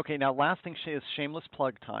 Okay, now last thing is shameless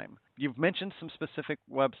plug time. You've mentioned some specific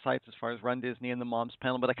websites as far as Run Disney and the Moms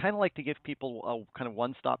Panel, but I kind of like to give people a kind of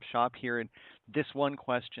one-stop shop here in this one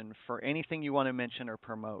question for anything you want to mention or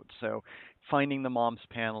promote. So finding the Moms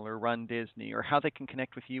Panel or Run Disney, or how they can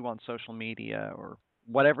connect with you on social media, or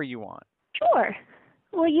whatever you want. Sure.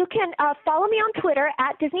 Well, you can follow me on Twitter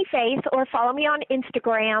at Disney Faith, or follow me on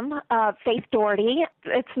Instagram, Faith Doherty.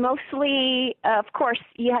 It's mostly, of course,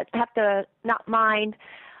 you have to not mind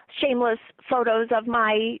shameless photos of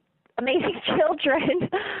my amazing children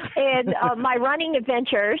and my running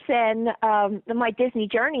adventures and my Disney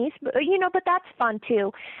journeys, but that's fun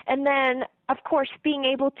too. And then, of course, being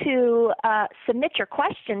able to submit your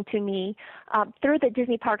question to me through the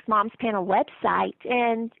Disney Parks Moms Panel website.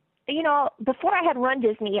 And before I had Run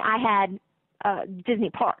Disney, I had Disney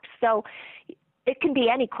Parks. So it can be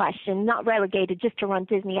any question, not relegated just to Run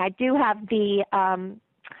Disney. I do have the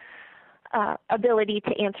ability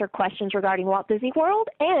to answer questions regarding Walt Disney World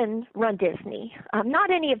and Run Disney. Not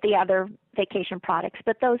any of the other vacation products,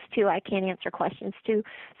 but those two I can answer questions to.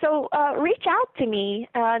 So reach out to me.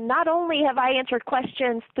 Not only have I answered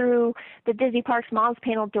questions through the Disney Parks Moms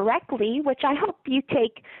Panel directly, which I hope you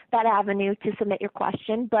take that avenue to submit your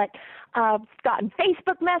question, but I've gotten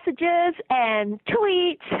Facebook messages and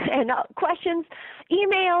tweets and questions,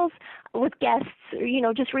 emails with guests,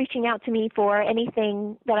 just reaching out to me for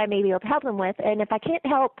anything that I may be able to help them with. And if I can't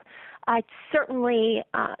help, I certainly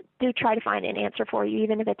do try to find an answer for you,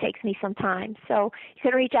 even if it takes me some time. So you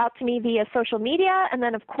can reach out to me via social media, and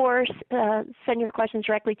then, of course, send your questions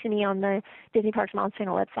directly to me on the Disney Parks Moms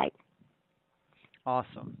Panel website.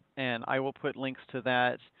 Awesome. And I will put links to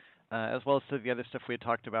that, as well as to the other stuff we had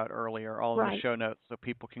talked about earlier, all in the show notes, so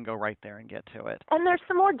people can go right there and get to it. And there's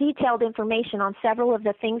some more detailed information on several of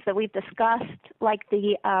the things that we've discussed, like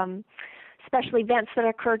the special events that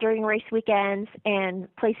occur during race weekends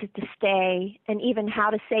and places to stay, and even how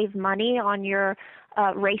to save money on your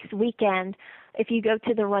race weekend. If you go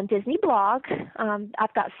to the Run Disney blog,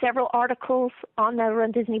 I've got several articles on the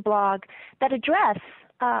Run Disney blog that address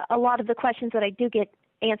a lot of the questions that I do get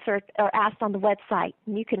answered or asked on the website.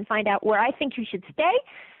 And you can find out where I think you should stay,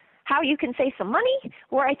 how you can save some money,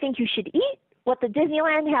 where I think you should eat, what the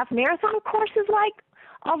Disneyland Half Marathon course is like.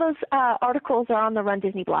 All those articles are on the Run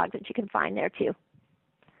Disney blog that you can find there too.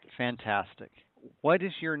 Fantastic. What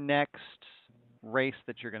is your next race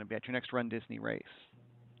that you're going to be at, your next Run Disney race?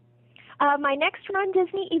 My next Run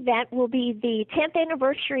Disney event will be the 10th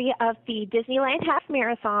anniversary of the Disneyland Half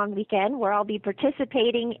Marathon weekend, where I'll be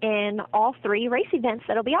participating in all 3 race events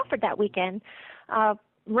that will be offered that weekend.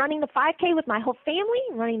 running the 5K with my whole family,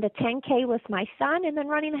 running the 10K with my son, and then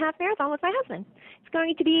running the half marathon with my husband. It's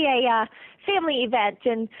going to be a family event.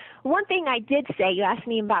 And one thing I did say, you asked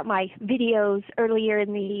me about my videos earlier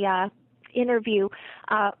in the interview,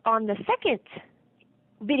 on the second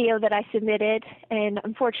video that I submitted, and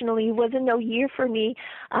unfortunately it was a no year for me,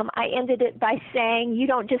 I ended it by saying, you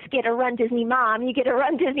don't just get a Run Disney mom, you get a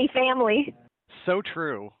Run Disney family. So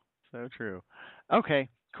true. So true. Okay,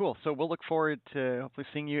 cool. So we'll look forward to hopefully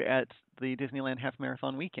seeing you at the Disneyland Half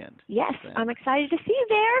Marathon weekend. Yes, then. I'm excited to see you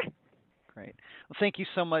there. Great. Well, thank you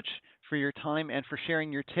so much for your time and for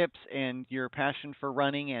sharing your tips and your passion for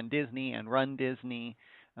running and Disney and Run Disney,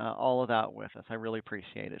 all of that with us. I really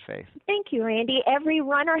appreciate it, Faith. Thank you, Randy. Every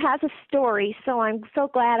runner has a story, so I'm so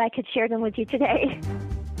glad I could share them with you today.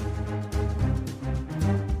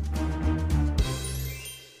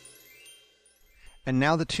 And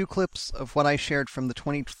now the 2 clips of what I shared from the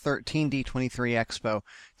 2013 D23 Expo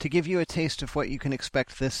to give you a taste of what you can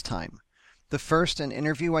expect this time. The first, an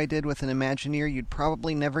interview I did with an Imagineer you'd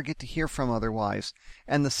probably never get to hear from otherwise,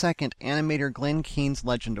 and the second, animator Glenn Keane's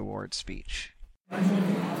Legend Award speech. Okay.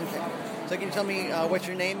 So can you tell me what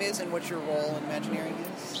your name is and what your role in Imagineering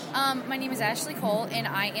is? My name is Ashley Cole, and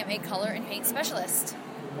I am a color and paint specialist.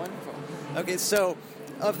 Wonderful. Okay, so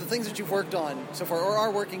of the things that you've worked on so far, or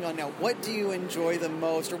are working on now, what do you enjoy the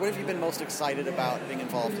most, or what have you been most excited about being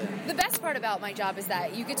involved in? The best part about my job is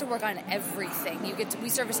that you get to work on everything. We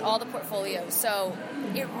service all the portfolios, so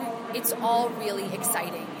it's all really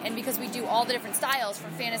exciting. And because we do all the different styles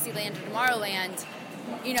from Fantasyland to Tomorrowland,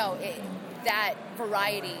 that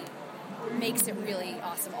variety makes it really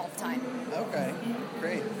awesome all the time. Okay,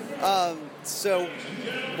 great. So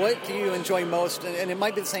what do you enjoy most, and it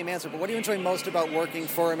might be the same answer, but what do you enjoy most about working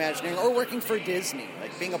for Imagineering or working for Disney,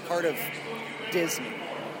 like being a part of Disney?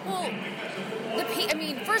 Well,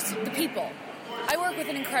 first, the people. I work with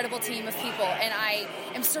an incredible team of people, and I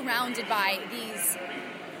am surrounded by these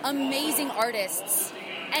amazing artists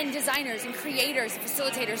and designers and creators and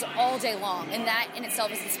facilitators all day long, and that in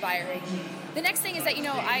itself is inspiring. The next thing is that,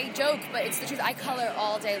 I joke, but it's the truth. I color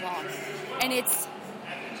all day long, and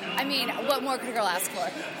what more could a girl ask for?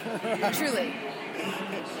 Truly.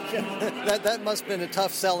 That must have been a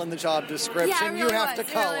tough sell in the job description. Yeah, it really you have was.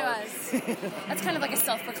 to color. It really was. That's kind of like a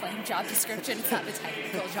self-proclaimed job description. It's not the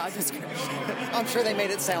technical job description. I'm sure they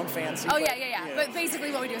made it sound fancy. Oh, yeah. But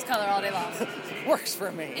basically what we do is color all day long. Works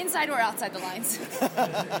for me. Inside or outside the lines.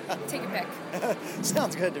 Take a pick.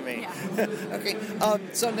 Sounds good to me. Yeah. Okay.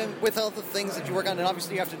 So then with all the things that you work on, and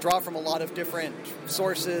obviously you have to draw from a lot of different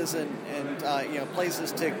sources and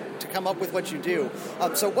places to come up with what you do.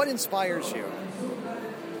 So what inspires you?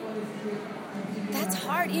 That's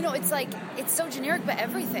hard. It's so generic, but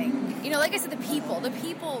everything. Like I said, the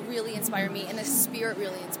people really inspire me, and the spirit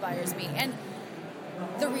really inspires me, and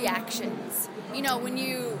the reactions. When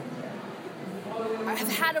you have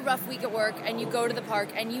had a rough week at work and you go to the park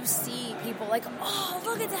and you see people like, oh,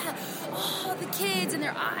 look at that. Oh, the kids and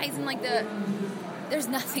their eyes, and there's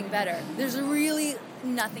nothing better. There's really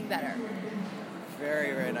nothing better.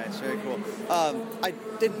 Very, very nice. Very cool. I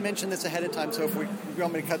didn't mention this ahead of time, so if you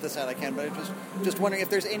want me to cut this out, I can. But I'm just wondering if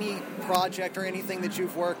there's any project or anything that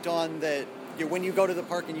you've worked on that when you go to the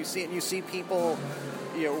park and you see it and you see people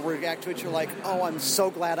react to it, you're like, oh, I'm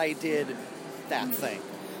so glad I did that thing.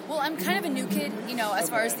 Well, I'm kind of a new kid, as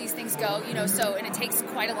far as these things go, and it takes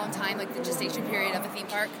quite a long time, like the gestation period of a theme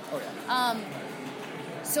park. Oh, yeah.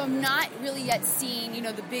 So I'm not really yet seeing,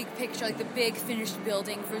 the big picture, like the big finished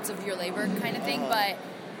building, fruits of your labor kind of thing. But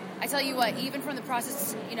I tell you what, even from the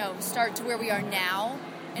process, start to where we are now,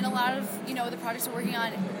 and a lot of, the projects we're working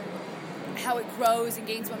on, how it grows and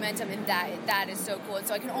gains momentum, and that is so cool. And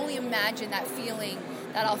so I can only imagine that feeling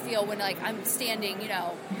that I'll feel when, I'm standing,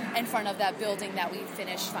 in front of that building that we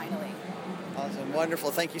finished finally. Awesome.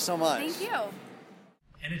 Wonderful. Thank you so much. Thank you.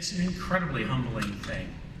 And it's an incredibly humbling thing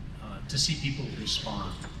to see people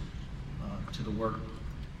respond to the work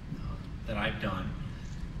that I've done.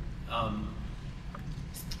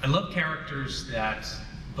 I love characters that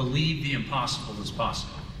believe the impossible is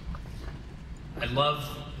possible. I love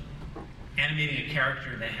animating a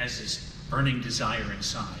character that has this burning desire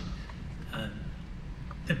inside,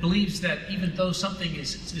 that believes that even though something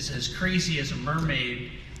is as crazy as a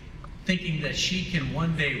mermaid, thinking that she can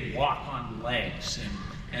one day walk on legs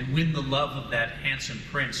and win the love of that handsome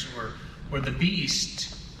prince or the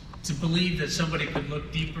beast, to believe that somebody could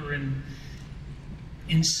look deeper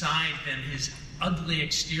inside than his ugly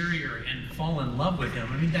exterior and fall in love with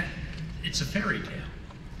him. It's a fairy tale.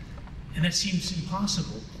 And that seems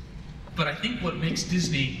impossible. But I think what makes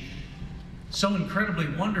Disney so incredibly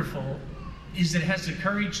wonderful is that it has the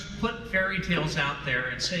courage to put fairy tales out there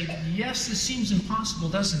and say, yes, this seems impossible,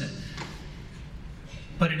 doesn't it?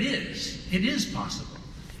 But it is. It is possible.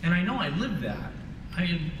 And I know I lived that. I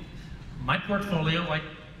mean, my portfolio, like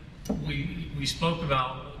we spoke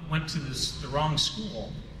about, went to the wrong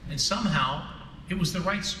school. And somehow it was the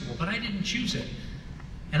right school, but I didn't choose it.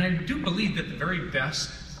 And I do believe that the very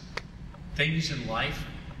best things in life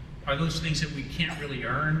are those things that we can't really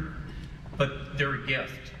earn, but they're a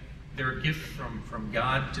gift. They're a gift from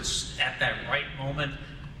God. Just at that right moment,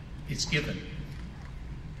 it's given.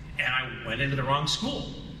 And I went into the wrong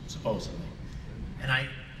school, supposedly. And I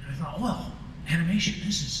thought, well, animation,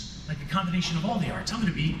 this is like a combination of all the arts. I'm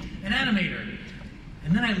going to be an animator.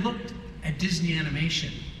 And then I looked at Disney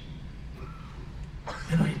animation,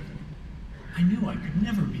 and I knew I could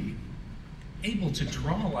never be able to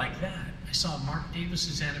draw like that. I saw Mark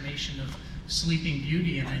Davis's animation of Sleeping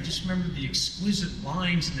Beauty, and I just remembered the exquisite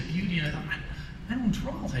lines and the beauty, and I thought, I don't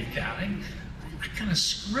draw like that. I kind of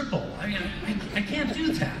scribble. I can't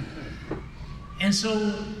do that. And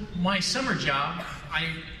so my summer job, I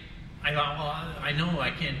thought, well, I know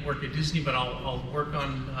I can't work at Disney, but I'll work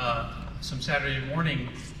on some Saturday morning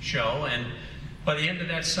show. And by the end of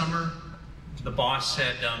that summer, the boss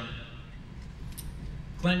said,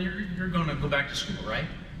 Glenn, you're going to go back to school, right?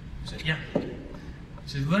 I said, yeah. He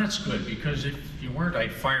said, well, that's good, because if you weren't,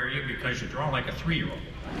 I'd fire you because you draw like a 3-year-old.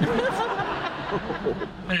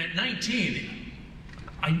 And at 19,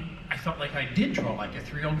 I felt like I did draw like a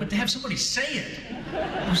 3-year-old, but to have somebody say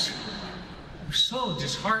it was so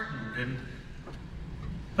disheartened.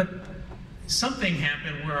 But something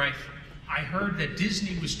happened where I heard that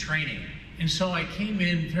Disney was training. And so I came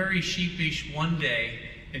in very sheepish one day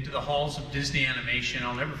into the halls of Disney Animation.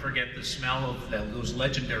 I'll never forget the smell of those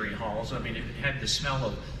legendary halls. I mean, it had the smell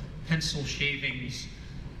of pencil shavings,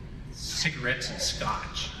 cigarettes, and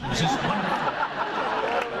scotch. It was just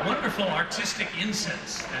wonderful artistic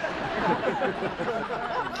incense.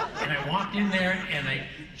 And I walked in there and I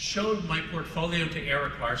showed my portfolio to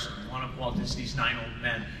Eric Larson, one of Walt Disney's 9 old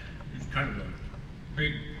men. He was kind of a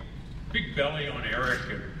big belly on Eric,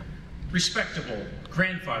 and respectable,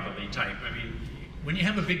 grandfatherly type. I mean, when you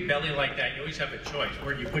have a big belly like that, you always have a choice.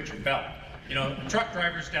 Where do you put your belt? You know, truck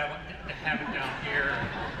drivers have it down here.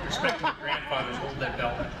 Respectable grandfathers hold that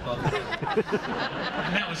belt above them.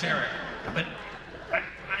 And that was Eric. But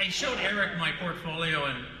I showed Eric my portfolio,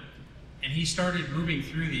 and he started moving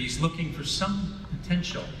through these, looking for some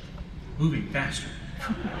potential, moving faster.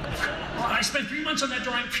 Well, I spent 3 months on that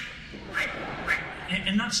drawing,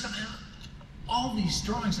 and not stop. All these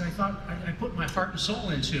drawings that I thought I put my heart and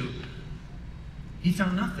soul into, he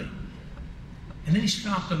found nothing. And then he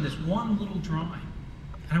stopped on this one little drawing.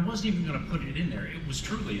 And I wasn't even going to put it in there. It was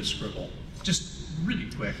truly a scribble, just really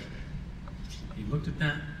quick. He looked at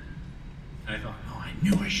that, and I thought, oh, I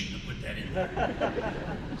knew I shouldn't have put that in there.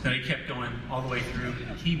 So he kept going all the way through,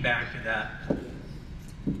 and he back to that.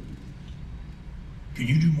 Can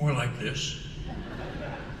you do more like this?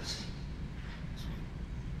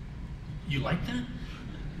 You like that?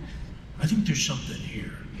 I think there's something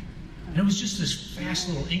here. And it was just this fast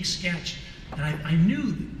little ink sketch. And I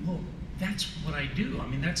knew, well, that's what I do. I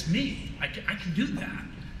mean, that's me. I can do that.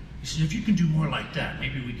 He said, if you can do more like that,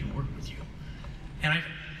 maybe we can work with you. And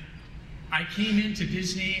I came into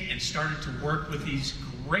Disney and started to work with these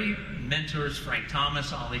great mentors, Frank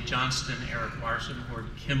Thomas, Ollie Johnston, Eric Larson, Howard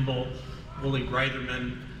Kimball, Wooly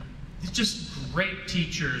Reitherman. Just great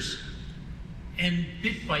teachers. And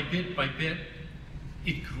bit by bit by bit,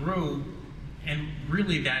 it grew, and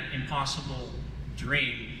really that impossible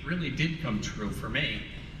dream really did come true for me.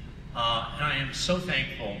 And I am so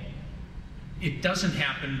thankful. It doesn't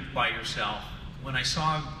happen by yourself. When I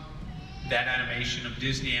saw that animation of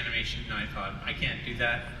Disney Animation, I thought, I can't do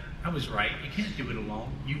that. I was right. You can't do it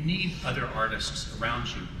alone. You need other artists around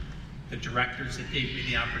you. The directors that gave me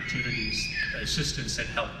the opportunities, the assistants that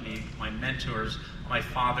helped me, my mentors, my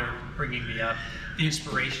father bringing me up, the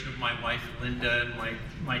inspiration of my wife, Linda, and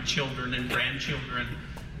my children and grandchildren.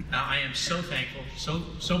 I am so thankful,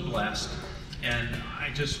 so blessed, and I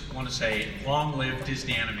just want to say, long live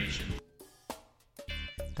Disney Animation.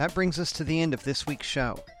 That brings us to the end of this week's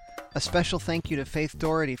show. A special thank you to Faith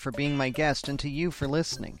Doherty for being my guest and to you for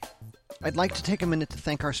listening. I'd like to take a minute to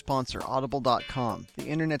thank our sponsor, Audible.com, the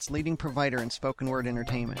internet's leading provider in spoken word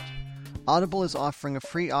entertainment. Audible is offering a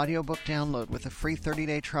free audiobook download with a free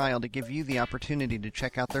 30-day trial to give you the opportunity to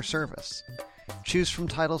check out their service. Choose from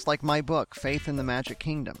titles like my book, Faith in the Magic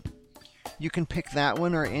Kingdom. You can pick that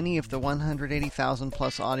one or any of the 180,000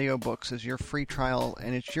 plus audiobooks as your free trial,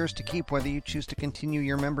 and it's yours to keep whether you choose to continue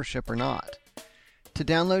your membership or not. To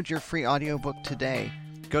download your free audiobook today,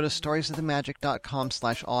 go to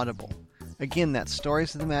storiesofthemagic.com/audible. Again, that's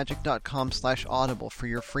storiesofthemagic.com/audible for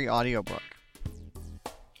your free audiobook.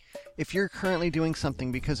 If you're currently doing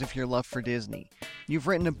something because of your love for Disney, you've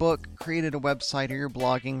written a book, created a website, or you're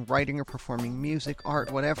blogging, writing or performing music, art,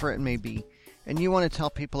 whatever it may be, and you want to tell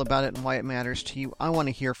people about it and why it matters to you, I want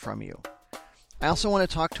to hear from you. I also want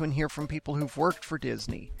to talk to and hear from people who've worked for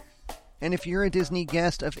Disney. And if you're a Disney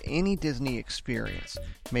guest of any Disney experience,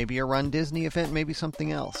 maybe a Run Disney event, maybe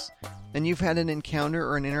something else, and you've had an encounter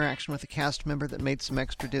or an interaction with a cast member that made some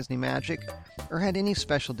extra Disney magic, or had any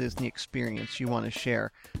special Disney experience you want to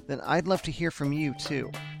share, then I'd love to hear from you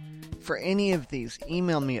too. For any of these,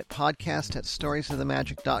 email me at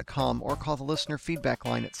podcast@storiesofthemagic.com or call the listener feedback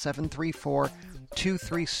line at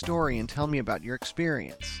 734-23-STORY and tell me about your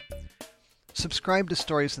experience. Subscribe to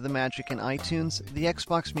Stories of the Magic in iTunes, the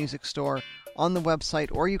Xbox Music Store, on the website,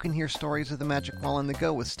 or you can hear Stories of the Magic while on the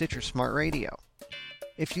go with Stitcher Smart Radio.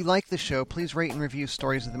 If you like the show, please rate and review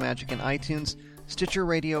Stories of the Magic in iTunes, Stitcher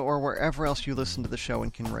Radio, or wherever else you listen to the show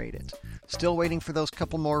and can rate it. Still waiting for those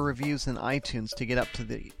couple more reviews in iTunes to get up to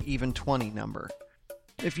the even 20 number.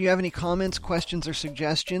 If you have any comments, questions, or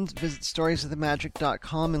suggestions, visit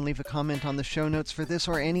storiesofthemagic.com and leave a comment on the show notes for this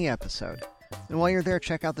or any episode. And while you're there,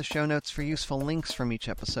 check out the show notes for useful links from each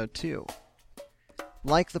episode, too.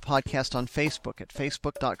 Like the podcast on Facebook at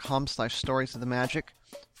facebook.com/storiesofthemagic.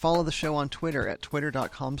 Follow the show on Twitter at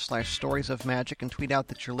twitter.com/storiesofmagic and tweet out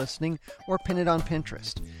that you're listening, or pin it on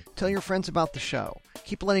Pinterest. Tell your friends about the show.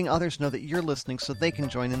 Keep letting others know that you're listening so they can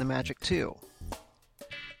join in the magic, too.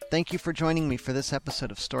 Thank you for joining me for this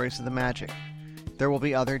episode of Stories of the Magic. There will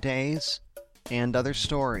be other days and other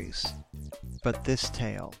stories, but this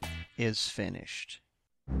tale is finished.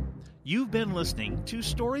 You've been listening to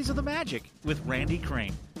Stories of the Magic with Randy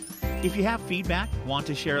Crane. If you have feedback, want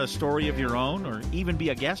to share a story of your own, or even be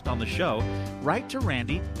a guest on the show, write to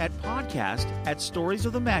Randy at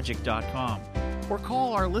podcast@storiesofthemagic.com or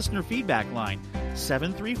call our listener feedback line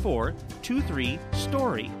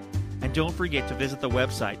 734-23-STORY. And don't forget to visit the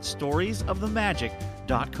website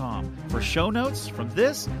storiesofthemagic.com for show notes from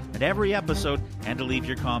this and every episode and to leave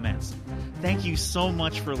your comments. Thank you so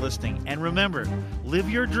much for listening, and remember, live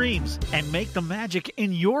your dreams and make the magic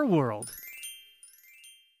in your world.